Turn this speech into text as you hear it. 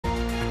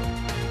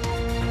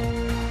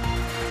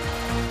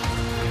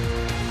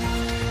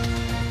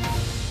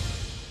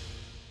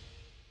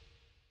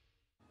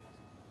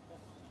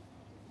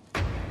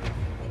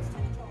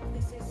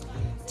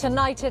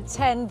Tonight at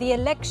 10, the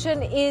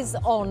election is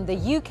on.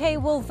 The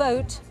UK will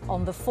vote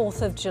on the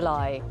 4th of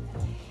July.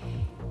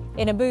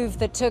 In a move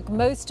that took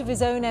most of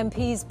his own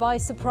MPs by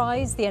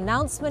surprise, the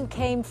announcement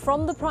came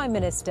from the Prime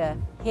Minister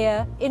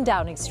here in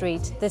Downing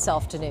Street this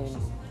afternoon.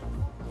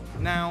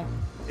 Now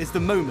is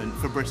the moment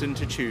for Britain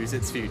to choose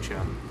its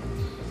future,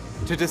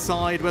 to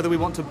decide whether we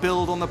want to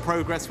build on the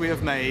progress we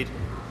have made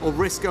or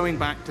risk going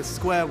back to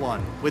square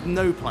one with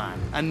no plan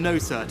and no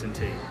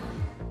certainty.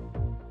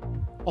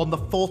 On the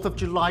 4th of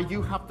July,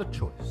 you have the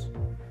choice.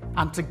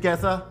 And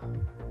together,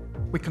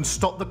 we can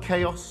stop the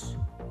chaos,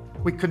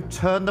 we can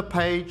turn the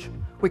page,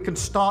 we can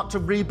start to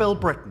rebuild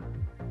Britain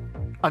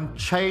and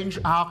change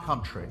our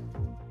country.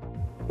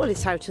 Well,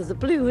 it's out of the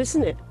blue,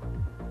 isn't it?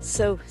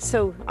 So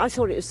I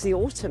thought it was the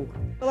autumn.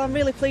 Well, I'm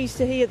really pleased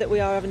to hear that we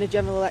are having a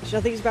general election.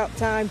 I think it's about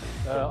time.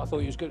 I thought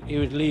he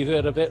would leave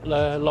it a bit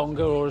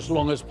longer, or as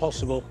long as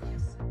possible.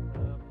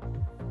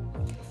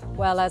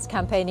 Well, as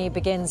campaigning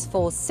begins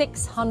for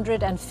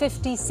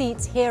 650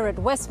 seats here at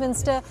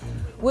Westminster,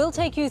 we'll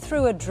take you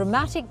through a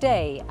dramatic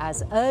day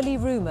as early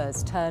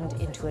rumours turned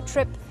into a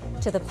trip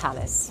to the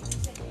palace.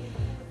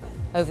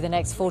 Over the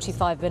next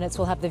 45 minutes,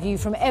 we'll have the view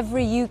from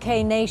every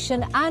UK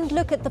nation and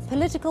look at the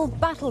political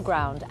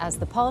battleground as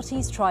the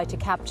parties try to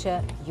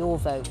capture your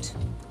vote.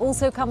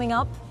 Also coming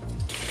up,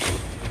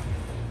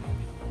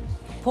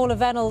 Paula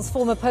Vennell's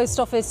former Post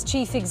Office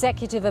chief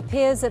executive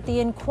appears at the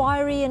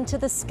inquiry into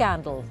the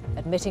scandal,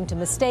 admitting to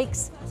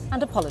mistakes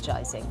and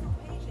apologising.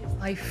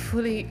 I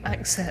fully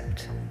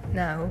accept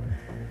now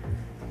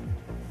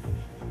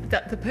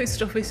that the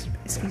Post Office,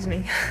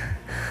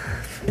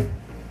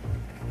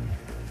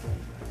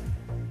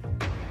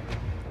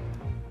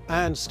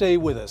 And stay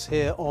with us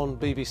here on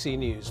BBC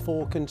News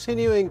for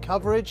continuing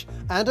coverage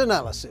and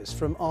analysis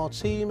from our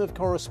team of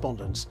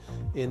correspondents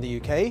in the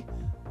UK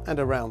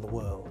and around the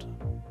world.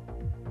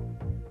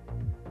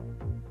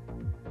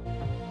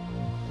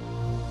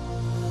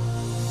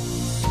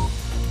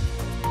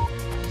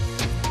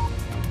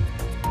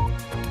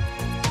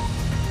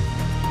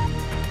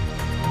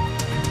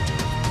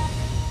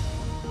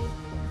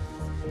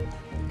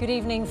 Good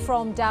evening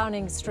from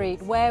Downing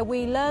Street, where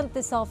we learnt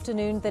this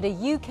afternoon that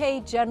a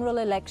UK general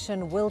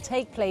election will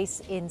take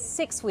place in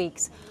 6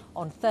 weeks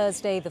on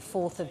Thursday, the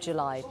 4th of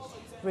July.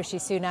 Rishi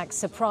Sunak's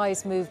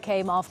surprise move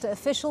came after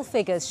official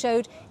figures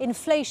showed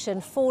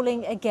inflation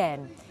falling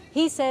again.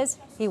 He says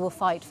he will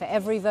fight for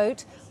every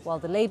vote, while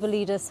the Labour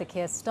leader Sir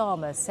Keir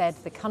Starmer said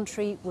the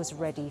country was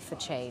ready for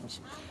change.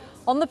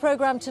 On the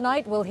programme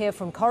tonight, we'll hear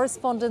from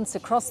correspondents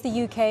across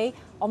the UK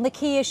on the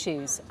key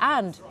issues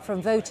and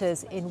from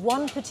voters in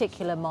one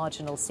particular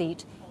marginal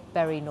seat,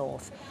 Bury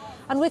North.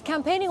 And with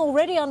campaigning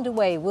already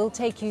underway, we'll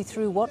take you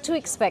through what to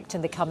expect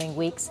in the coming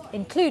weeks,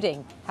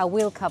 including how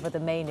we'll cover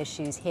the main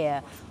issues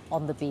here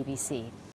on the BBC.